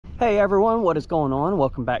Hey everyone, what is going on?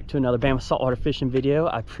 Welcome back to another Bama saltwater fishing video.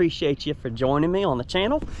 I appreciate you for joining me on the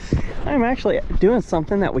channel. I'm actually doing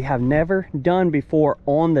something that we have never done before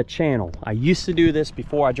on the channel. I used to do this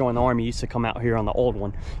before I joined the Army. I used to come out here on the old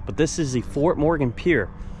one, but this is the Fort Morgan Pier.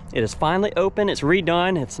 It is finally open, it's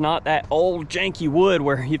redone. It's not that old janky wood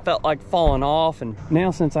where you felt like falling off. And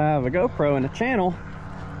now since I have a GoPro and a channel,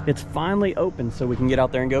 it's finally open so we can get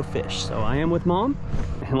out there and go fish. So I am with Mom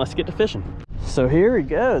and let's get to fishing. So here we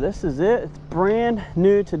go, this is it. It's brand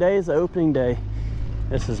new. Today's the opening day.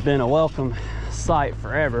 This has been a welcome sight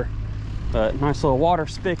forever, but nice little water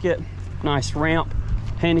spigot, nice ramp,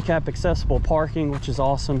 handicap accessible parking, which is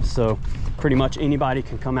awesome. So pretty much anybody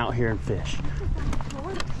can come out here and fish.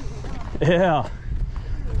 Yeah,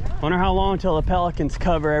 wonder how long till the pelicans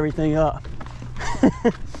cover everything up.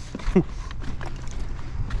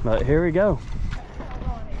 But here we go.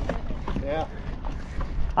 Yeah,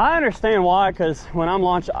 I understand why, because when I'm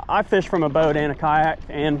launching, I fish from a boat and a kayak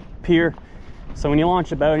and pier. So when you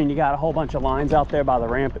launch a boat and you got a whole bunch of lines out there by the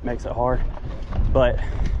ramp, it makes it hard. But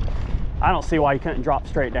I don't see why you couldn't drop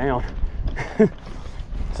straight down.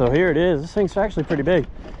 So here it is. This thing's actually pretty big.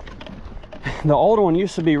 The older one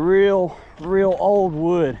used to be real old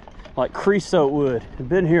wood, like creosote wood. It'd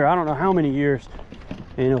been here I don't know how many years,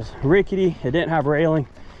 and it was rickety. It didn't have railing.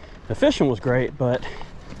 The fishing was great, but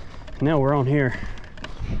now we're on here.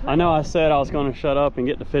 I know I said I was going to shut up and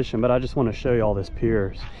get to fishing, but I just want to show you all this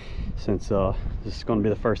Piers, since this is going to be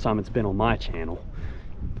the first time it's been on my channel.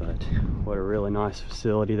 But what a really nice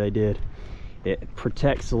facility they did. It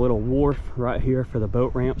protects the little wharf right here for the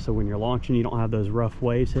boat ramp, so when you're launching you don't have those rough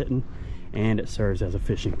waves hitting, and it serves as a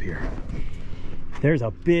fishing pier. There's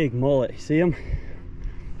a big mullet, see him?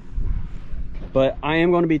 But I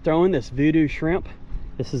am going to be throwing this Vudu shrimp.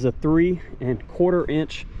 This is a 3¼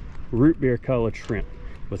 inch root beer colored shrimp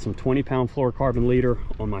with some 20-pound fluorocarbon leader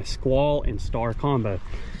on my Squall and Star combo.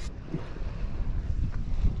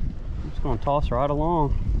 I'm just going to toss right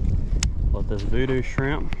along. Let this Vudu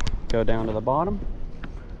shrimp go down to the bottom.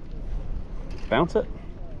 Bounce it,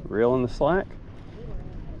 reel in the slack,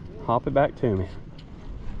 hop it back to me.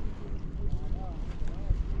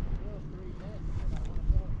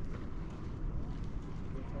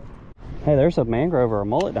 Hey, there's a mangrove or a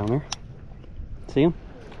mullet down there. See him?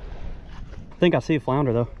 I think I see a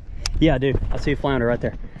flounder though. Yeah, I do. I see a flounder right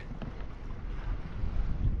there.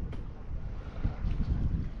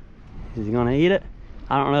 Is he gonna eat it?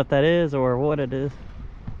 I don't know if that is or what it is.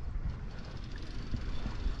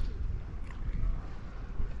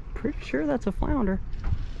 Pretty sure that's a flounder.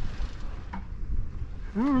 I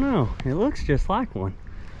don't know. It looks just like one.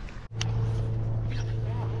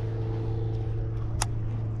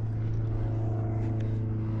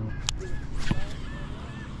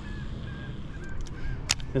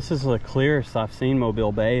 This is the clearest I've seen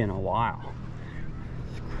Mobile Bay in a while.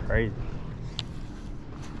 It's crazy.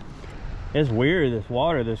 It's weird, this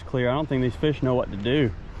water this clear. I don't think these fish know what to do.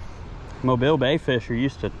 Mobile Bay fish are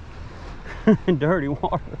used to dirty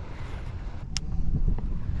water.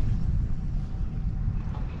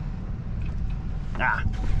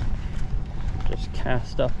 Just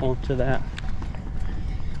cast up onto that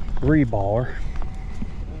rebar.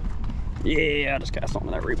 Yeah, I just cast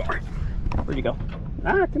onto that rebar. Where'd you go?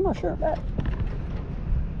 Get my shirt back.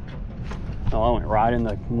 Oh, I went right in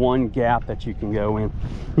the one gap that you can go in.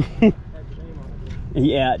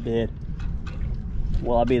 Yeah, it did.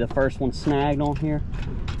 Will I be the first one snagged on here?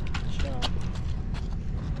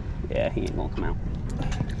 Yeah, he ain't gonna come out.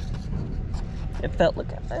 It felt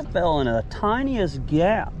like that fell in the tiniest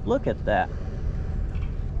gap. Look at that.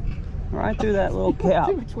 Right through that little gap.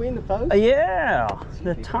 In between the posts? Yeah,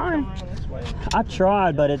 the time. I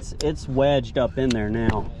tried, but it's wedged up in there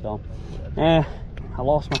now. So, I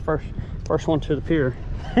lost my first one to the pier.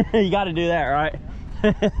 You got to do that, right?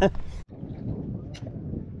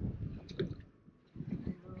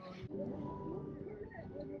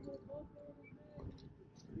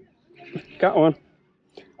 Got one.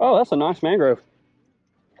 Oh, that's a nice mangrove.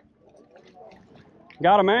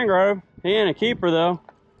 Got a mangrove. He ain't a keeper though.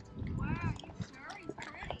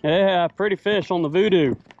 Yeah, pretty fish on the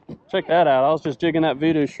Vudu. Check that out. I was just jigging that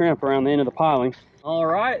Vudu shrimp around the end of the piling. All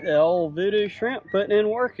right, the old Vudu shrimp putting in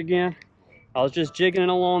work again. I was just jigging it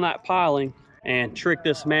along that piling and tricked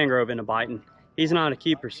this mangrove into biting. He's not a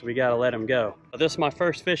keeper, so we gotta let him go. But this is my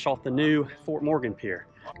first fish off the new Fort Morgan Pier.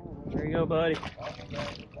 There you go, buddy.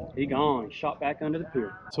 He gone. He shot back under the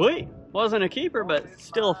pier. Sweet. Wasn't a keeper, but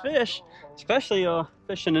still a fish, especially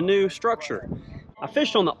fishing a new structure. I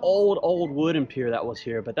fished on the old wooden pier that was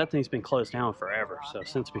here, but that thing's been closed down forever. So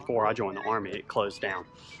since before I joined the Army, it closed down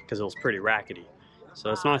because it was pretty rackety. So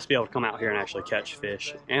it's nice to be able to come out here and actually catch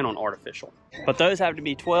fish and on artificial. But those have to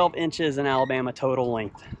be 12 inches in Alabama total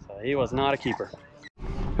length. So he was not a keeper.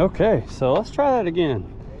 Okay, so let's try that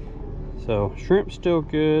again. So shrimp still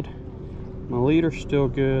good. My leader's still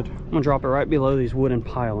good. I'm gonna drop it right below these wooden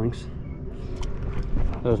pilings.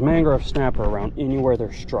 Those mangrove snapper around anywhere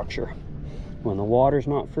there's structure. When the water's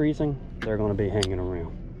not freezing, they're gonna be hanging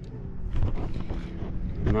around.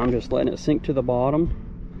 And I'm just letting it sink to the bottom.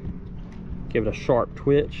 Give it a sharp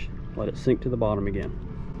twitch, let it sink to the bottom again.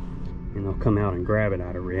 And they'll come out and grab it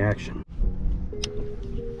out of reaction.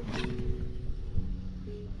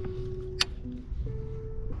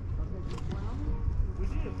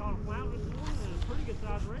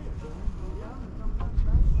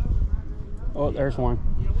 Oh, there's one.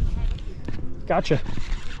 Gotcha.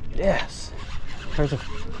 Yes. There's a,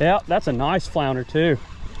 yeah, that's a nice flounder too.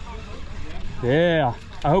 Yeah,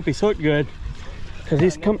 I hope he's hooked good, because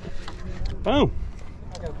he's come. Boom.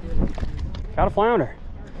 Got a flounder.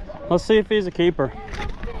 Let's see if he's a keeper.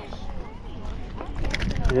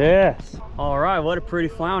 Yes. All right, what a pretty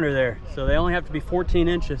flounder there. So they only have to be 14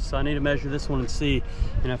 inches, so I need to measure this one and see.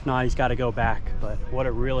 And if not, he's got to go back. But what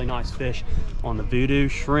a really nice fish on the Vudu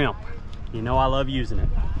shrimp. You know I love using it.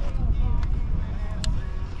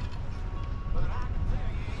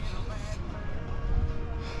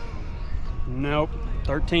 Nope,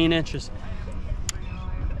 13 inches.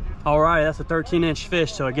 All right, that's a 13-inch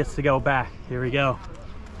fish, so it gets to go back. Here we go.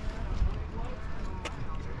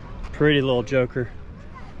 Pretty little joker.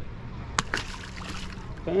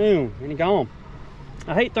 Boom, and he gone.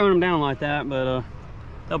 I hate throwing them down like that, but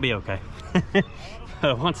they'll be okay.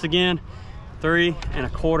 Once again, 3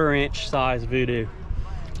 1/4 inch size Vudu.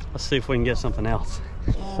 Let's see if we can get something else.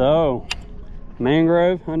 So,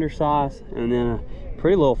 mangrove, undersized, and then a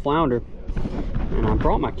pretty little flounder. And I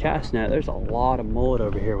brought my cast net. There's a lot of mullet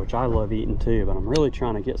over here, which I love eating too, but I'm really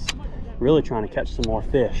trying to catch some more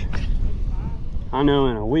fish. I know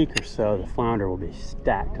in a week or so, the flounder will be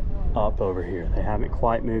stacked up over here. They haven't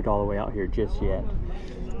quite moved all the way out here just yet,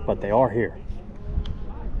 but they are here.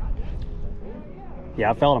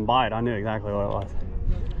 Yeah, I felt them bite. I knew exactly what it was.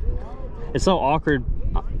 It's so awkward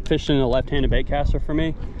fishing a left-handed bait caster for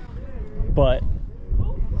me, but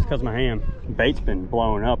it's because my hand bait's been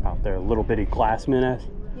blowing up out there. Little bitty glass minnows.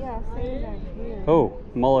 Yeah, I see that here. Oh,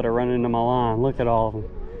 mullet are running into my line. Look at all of them.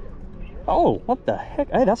 Oh, what the heck?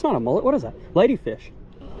 Hey, that's not a mullet. What is that? Ladyfish.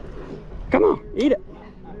 Come on, eat it.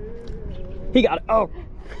 He got it. Oh.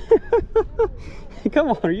 Come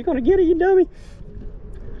on, are you gonna get it, you dummy?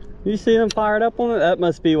 You see them fired up on it? That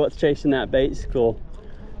must be what's chasing that bait school.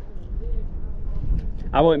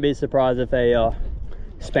 I wouldn't be surprised if a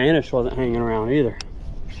Spanish wasn't hanging around either.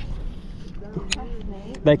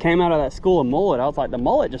 They came out of that school of mullet. I was like, the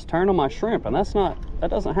mullet just turned on my shrimp, and that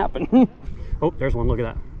doesn't happen. Oh, there's one, look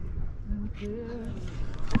at that.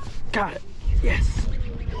 Got it, yes.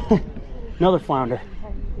 Another flounder.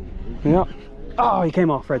 Yep. Oh, he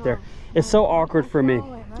came off right there. It's so awkward for me.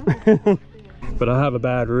 But I have a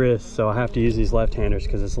bad wrist, so I have to use these left-handers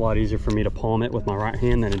because it's a lot easier for me to palm it with my right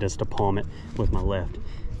hand than it is to palm it with my left.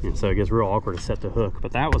 And so it gets real awkward to set the hook.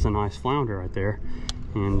 But that was a nice flounder right there.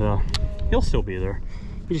 And he'll still be there.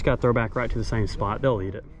 You just got to throw back right to the same spot. They'll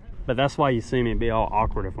eat it. But that's why you see me be all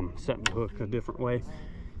awkward if I'm setting the hook a different way,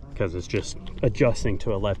 because it's just adjusting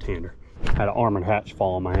to a left-hander. I had an armored hatch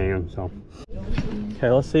fall on my hand, so. Okay,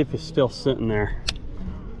 let's see if he's still sitting there.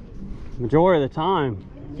 Majority of the time,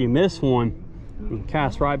 if you miss one, you can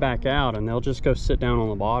cast right back out and they'll just go sit down on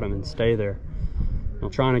the bottom and stay there. Now,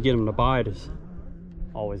 trying to get them to bite is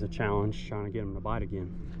always a challenge, trying to get them to bite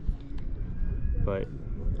again. But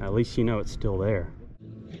at least you know it's still there.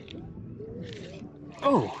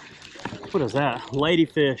 Oh, what is that?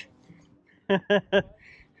 Ladyfish.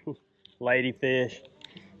 Ladyfish.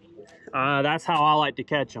 That's how I like to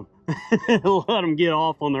catch them. Let them get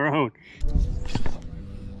off on their own.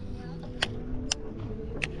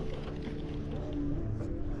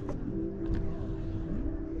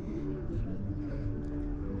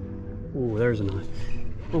 Oh, there's a knife.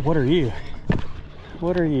 Oh, what are you?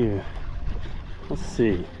 What are you? Let's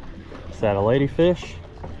see. Is that a ladyfish?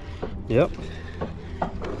 Yep.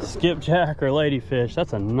 Skipjack or ladyfish.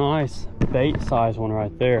 That's a nice bait size one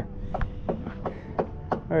right there.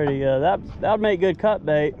 There you go. That would make good cut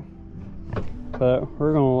bait. But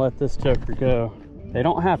we're gonna let this joker go. They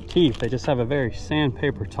don't have teeth. They just have a very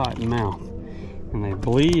sandpaper tight mouth. And they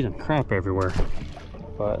bleed and crap everywhere.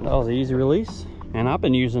 But that was an easy release. And I've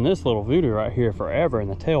been using this little Vudu right here forever,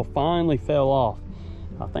 and the tail finally fell off.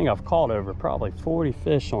 I think I've caught over probably 40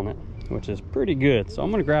 fish on it, which is pretty good. So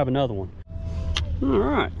I'm gonna grab another one. All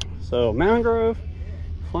right, so mangrove,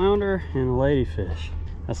 flounder and a ladyfish.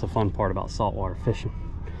 That's the fun part about saltwater fishing.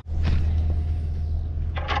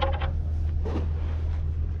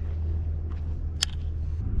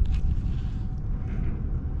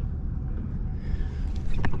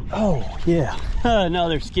 Oh yeah,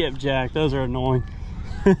 another skipjack. Those are annoying.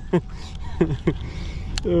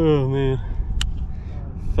 Oh man,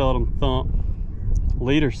 felt them thump.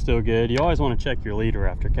 Leader's still good. You always want to check your leader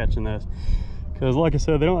after catching those, because like I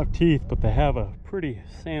said, they don't have teeth, but they have a pretty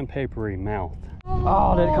sandpapery mouth.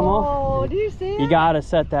 Oh, did it come off? Oh, do you see it? You gotta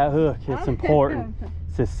set that hook. It's important.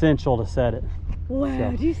 It's essential to set it. Wow,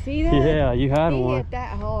 So, did you see that? yeah, you had He one. hit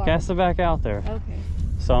that hard. Cast it back out there. Okay.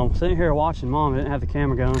 So I'm sitting here watching Mom. I didn't have the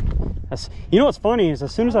camera going. You know what's funny is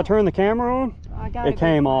as soon as I turned the camera on, it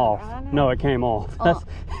came off. No, it came off. That's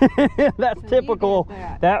that's So typical.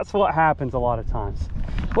 that. That's what happens a lot of times.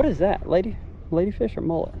 What is that, ladyfish or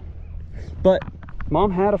mullet? But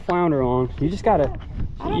Mom had a flounder on. You just gotta.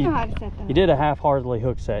 I don't know how to set that. You did a half-heartedly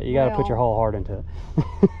hook set. You gotta put your whole heart into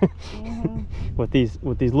it. With these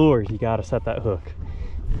lures, you gotta set that hook.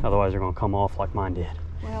 Otherwise, they're gonna come off like mine did.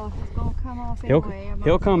 Well, if it's gonna come off anyway,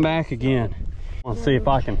 He'll come back again. Let's see if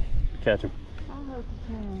I can catch him. I hope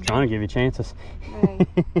you can. Trying to give you chances. Right.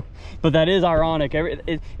 But that is ironic.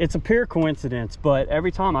 It's a pure coincidence, but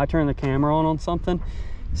every time I turn the camera on something,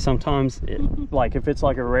 sometimes like if it's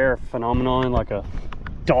like a rare phenomenon, like a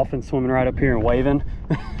dolphin swimming right up here and waving,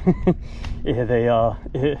 the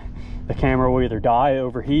camera will either die,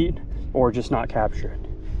 overheat, or just not capture it.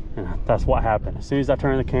 And that's what happened. As soon as I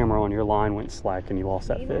turned the camera on, your line went slack and you lost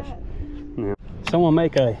that fish. Yeah. So I'm gonna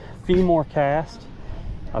make a few more casts.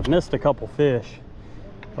 I've missed a couple fish,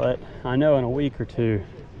 but I know in a week or two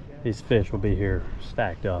these fish will be here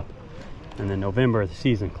stacked up, and then November the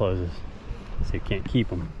season closes, so you can't keep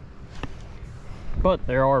them. But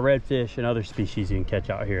there are redfish and other species you can catch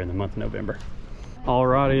out here in the month of November.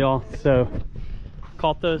 Alrighty y'all, so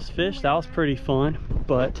caught those fish. That was pretty fun,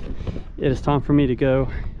 but it is time for me to go.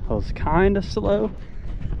 I was kind of slow,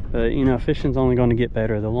 but you know, fishing's only going to get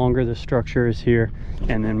better the longer the structure is here,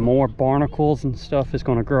 and then more barnacles and stuff is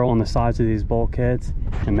going to grow on the sides of these bulkheads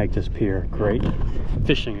and make this pier a great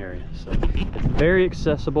fishing area. So it's very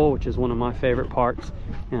accessible, which is one of my favorite parts,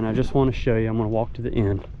 and I just want to show you. I'm going to walk to the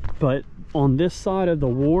end, but on this side of the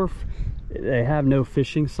wharf they have no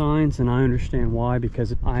fishing signs, and I understand why,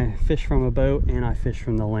 because I fish from a boat and I fish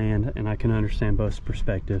from the land, and I can understand both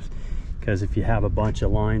perspectives. Because if you have a bunch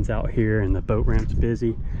of lines out here and the boat ramp's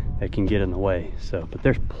busy, they can get in the way. So, but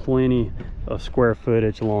there's plenty of square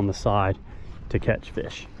footage along the side to catch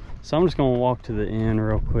fish. So I'm just going to walk to the end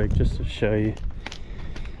real quick just to show you.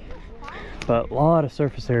 But a lot of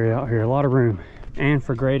surface area out here, a lot of room, and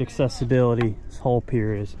for great accessibility, this whole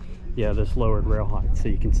pier is, yeah, this lowered rail height, so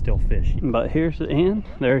you can still fish. But here's the end.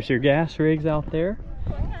 There's your gas rigs out there.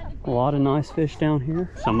 A lot of nice fish down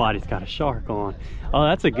here. Somebody's got a shark on. Oh,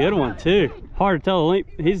 that's a good one too. Hard to tell the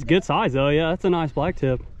length. He's good size though. Yeah, that's a nice black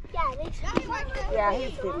tip. Yeah,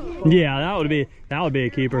 he's good. Yeah, that would be a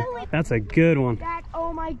keeper. That's a good one.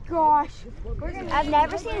 Oh my gosh. I've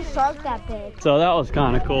never seen a shark that big. So that was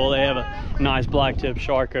kind of cool. They have a nice black tip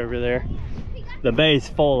shark over there. The bay's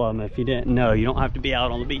full of them. If you didn't know, you don't have to be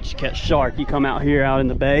out on the beach to catch shark. You come out here out in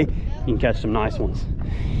the bay, you can catch some nice ones.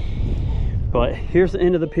 But here's the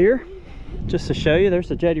end of the pier. Just to show you, there's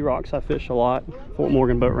the jetty rocks I fish a lot. Fort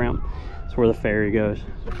Morgan boat ramp. That's where the ferry goes.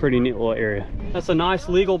 Pretty neat little area. That's a nice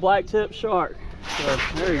legal black tip shark. So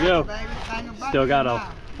there you go. Still got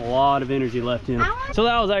a lot of energy left in it. So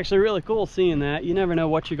that was actually really cool seeing that. You never know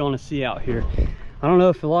what you're going to see out here. I don't know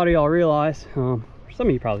if a lot of y'all realize, some of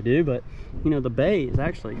you probably do, but you know, the bay is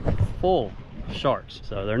actually full of sharks.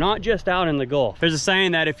 So they're not just out in the Gulf. There's a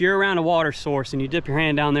saying that if you're around a water source and you dip your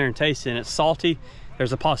hand down there and taste it and it's salty,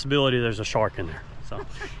 there's a possibility there's a shark in there. So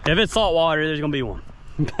if it's salt water, there's gonna be one.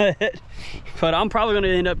 But I'm probably gonna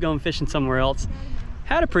end up going fishing somewhere else.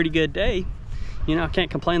 Had a pretty good day. You know, I can't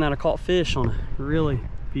complain that I caught fish on a really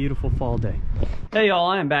beautiful fall day. Hey y'all,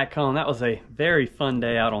 I am back home. That was a very fun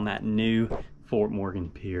day out on that new Fort Morgan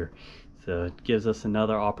Pier. So it gives us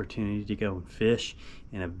another opportunity to go and fish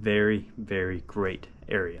in a very, very great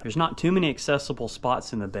area. There's not too many accessible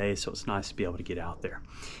spots in the bay, so it's nice to be able to get out there.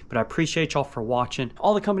 But I appreciate y'all for watching.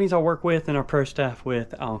 All the companies I work with and our pro staff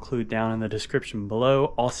with, I'll include down in the description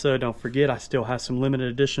below. Also, don't forget, I still have some limited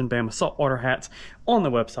edition Bama Saltwater hats on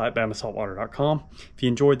the website, bamasaltwater.com. If you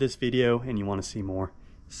enjoyed this video and you want to see more,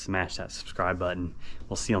 smash that subscribe button.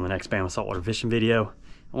 We'll see you on the next Bama Saltwater fishing video.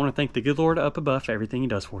 I want to thank the good Lord up above for everything he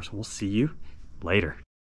does for us. We'll see you later.